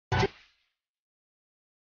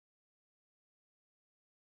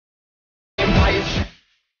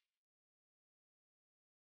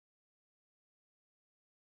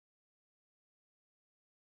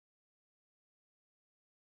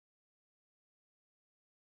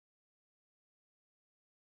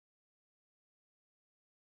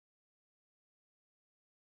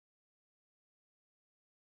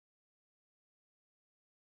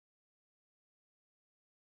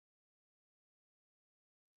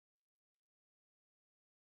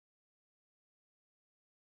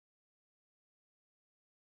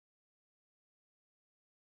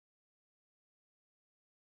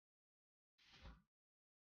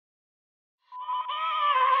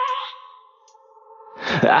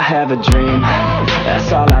I have a dream,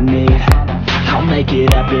 that's all I need. I'll make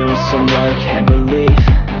it happen with some work and belief.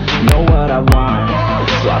 Know what I want,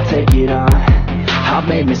 so I'll take it on. I've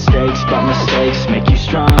made mistakes, but mistakes make you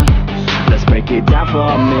strong. Let's break it down for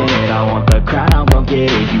a minute. I want the crown, I won't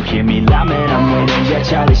get it. You hear me loud, man, I'm winning. Yeah,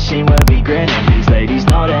 Charlie Sheen will be grinning. These ladies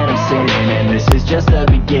know that I'm sinning, and this is just the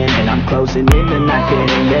beginning. I'm closing in the night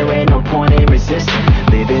inning. There ain't no point in resisting.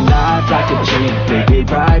 Living life like a dream, live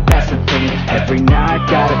it right, that's the thing. Every night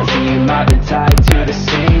got a team, I've been tied to the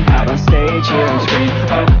scene. Out on stage, hear them scream.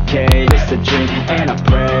 Okay, it's a dream, and I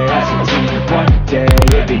pray as a team. One day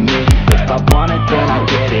it'll be me. If I want it, then I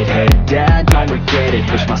get it. Head down, don't regret it.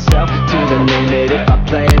 Push myself to the limit. If I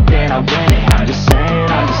play it, then I win it. I'm just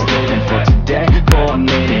saying, I'm just living for today. For a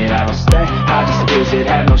minute, I don't stay, I just visit.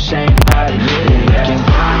 Have no shame, I admit it. Looking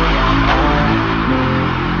right on me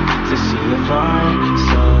to see if I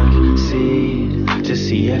succeed, to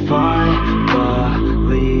see if I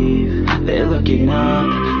believe. They're looking up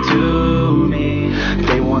to me.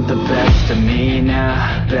 They want the best of me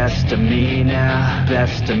now, best of me now,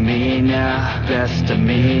 best of me now, best of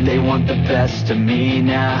me. They want the best of me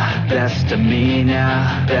now, best of me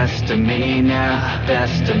now, best of me now,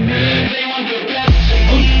 best of me. They want the best of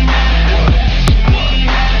me now.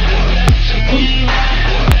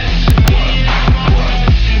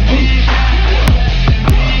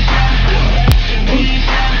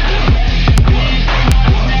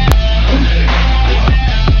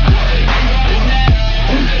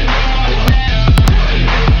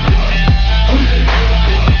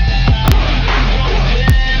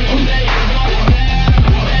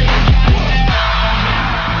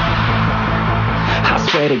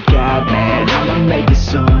 To God, man, I'ma make it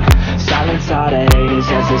soon. Silence all the haters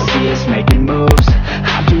as they see us making moves.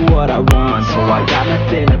 I do what I want, so I got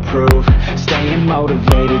nothing to prove. Staying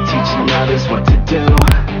motivated, teaching others what to do.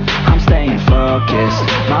 I'm staying focused,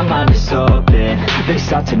 my mind is open. They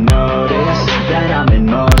start to notice that I'm in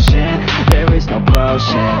motion. There is no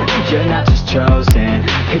potion, you're not just chosen.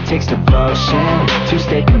 It takes devotion to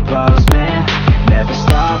stay composed, man. Never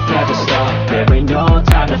stop, there ain't no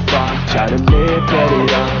time to fall. Try to live, get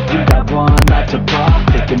it up, you got one life to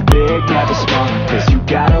pop. Thinking big, never small, cause you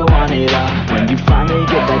gotta want it all. When you finally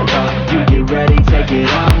get that call, you get ready, take it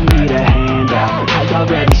on. Need a hand out, I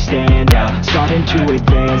already stand out. Starting to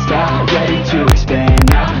advance now, ready to expand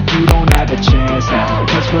now. You don't have a chance now,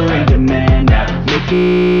 cause we're in demand now. Make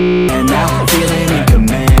it and now, feeling in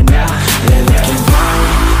command now. They're looking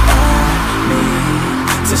right at me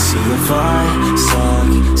to see if I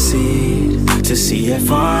succeed, to see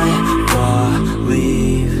if I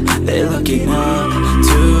believe. They're looking up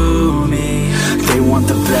to me. They want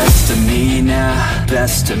the best of me now,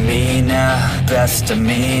 best of me now, best of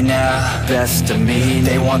me now, best of me.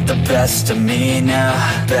 They want the best of me now,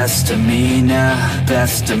 best of me now,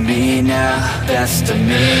 best of me now, best of me.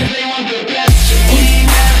 They want the best of me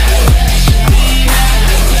now.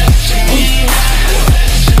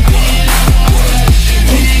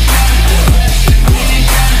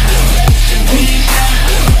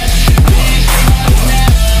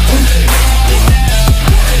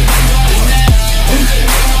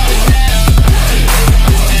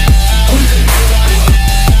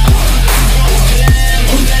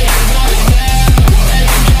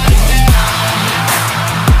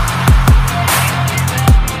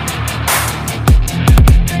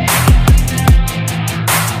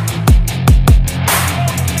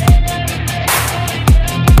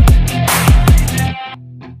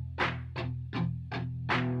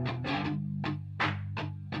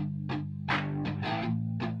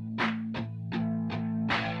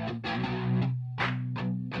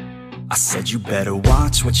 I said you better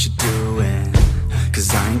watch what you're doing,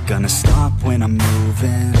 cause I ain't gonna stop when I'm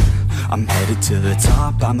moving. I'm headed to the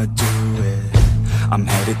top, I'ma do it. I'm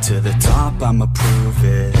headed to the top, I'ma prove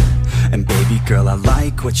it. And baby girl, I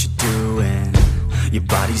like what you're doing. Your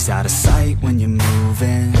body's out of sight when you're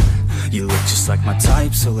moving. You look just like my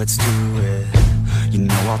type, so let's do it. You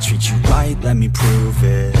know I'll treat you right, let me prove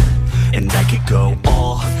it. And I could go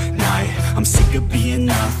all night, I'm sick of being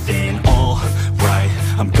nothing. All right,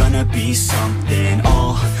 I'm gonna be something.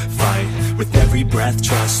 I'll fight with every breath,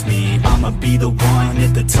 trust me. I'ma be the one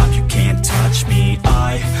at the top, you can't touch me.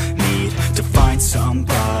 I need to find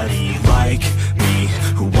somebody like me,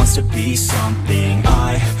 who wants to be something.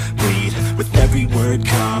 I bleed with every word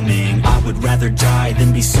coming. I would rather die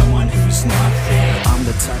than be someone who's nothing. I'm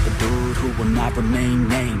the type of dude who will not remain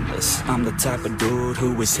nameless. I'm the type of dude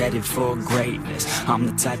who is headed for greatness. I'm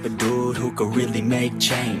the type of dude who could really make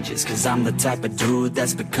changes, cause I'm the type of dude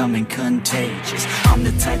that's becoming contagious. I'm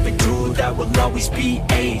the type of dude that will always be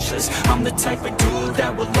ageless. I'm the type of dude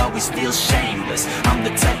that will always feel shameless. I'm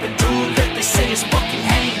the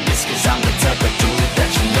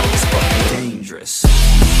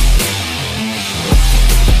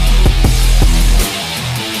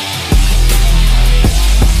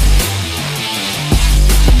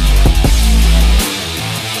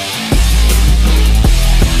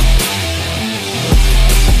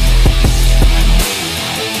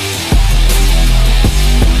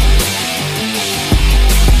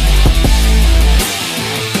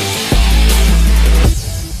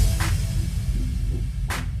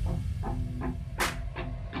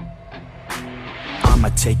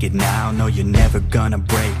take it now, no you're never gonna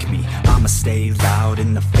break me. I'ma stay loud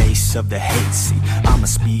in the face of the hate, see I'ma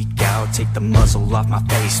speak out, take the muzzle off my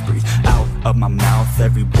face, breathe out of my mouth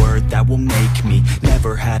every word that will make me.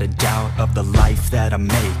 Never had a doubt of the life that I'm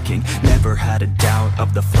making, never had a doubt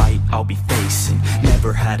of the fight I'll be facing,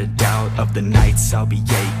 never had a doubt of the nights I'll be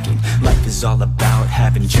aching. Life is all about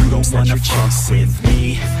having dreams that you're chasing. With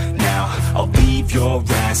me now, I'll leave your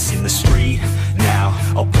ass in the street now,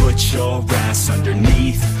 I'll put your ass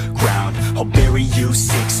underneath ground, I'll bury you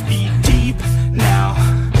 6 feet deep now,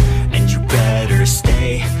 and you better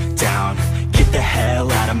stay down, get the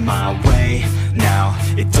hell out of my way now,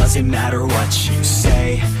 it doesn't matter what you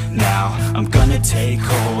say now, I'm gonna take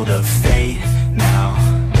hold of fate now.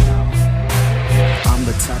 I'm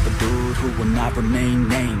the type of dude who will not remain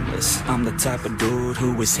nameless, I'm the type of dude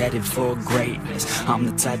who is headed for greatness, I'm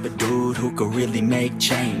the type of dude who could really make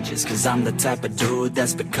changes, cause I'm the type of dude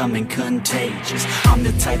that's becoming contagious, I'm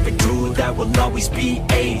the type of dude that will always be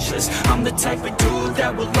ageless, I'm the type of dude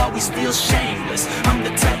that will always feel shameless, I'm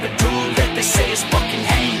the type of dude that they say is fucking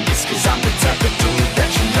heinous, cause I'm the type of dude that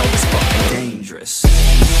you know is fucking dangerous.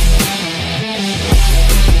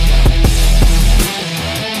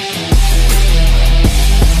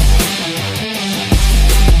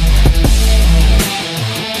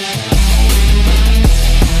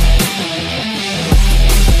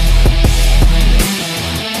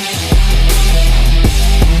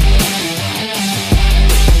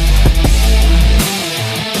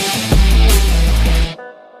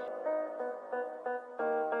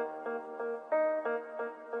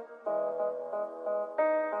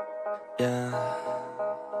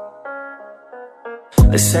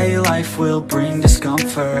 They say life will bring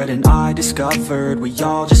discomfort, and I discovered we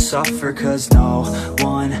all just suffer, cause no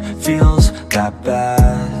one feels that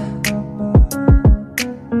bad,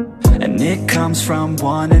 and it comes from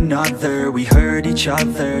one another, we hurt each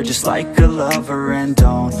other just like a lover, and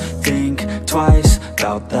don't think twice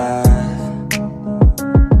about that.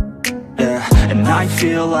 And I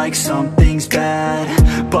feel like something's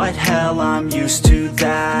bad, but hell I'm used to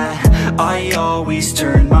that, I always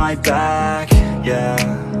turn my back, yeah.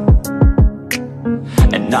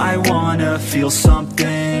 And I wanna feel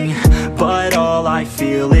something, but all I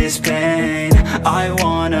feel is pain, I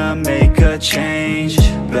wanna make a change,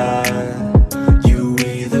 bad. You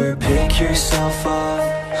either pick yourself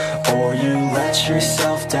up, or you let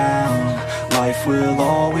yourself down, life will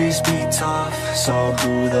always be tough, so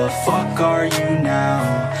who the fuck are you now?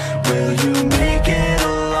 Will you make it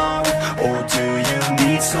alone, or do you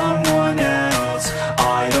need someone else?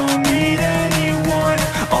 I don't need anyone,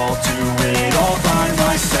 I'll do it all by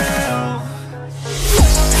myself.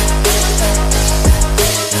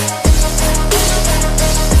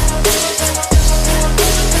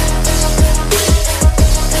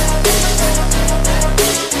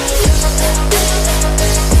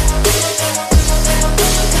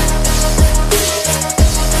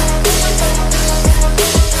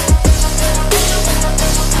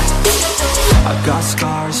 Got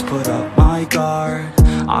scars, put up my guard,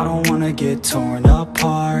 I don't wanna get torn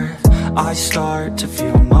apart, I start to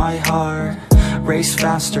feel my heart race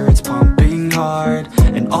faster, it's pumping hard,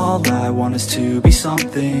 and all I want is to be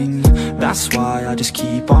something, that's why I just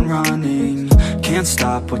keep on running, can't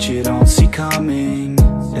stop what you don't see coming,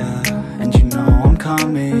 yeah, and you know I'm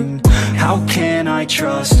coming. How can I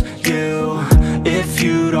trust you if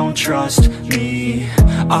you don't trust me?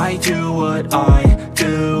 I do what I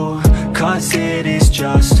do, cause it is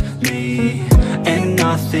just me, and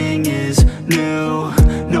nothing is new,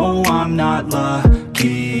 no I'm not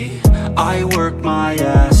lucky, I work my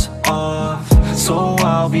ass off, so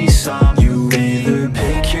I'll be some. You either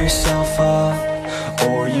pick yourself up,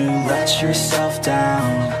 or you let yourself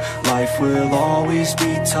down, life will always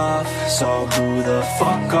be tough, so who the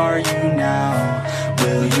fuck are you now?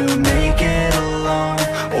 Will you make it alone,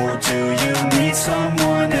 or do you need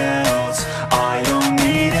someone else?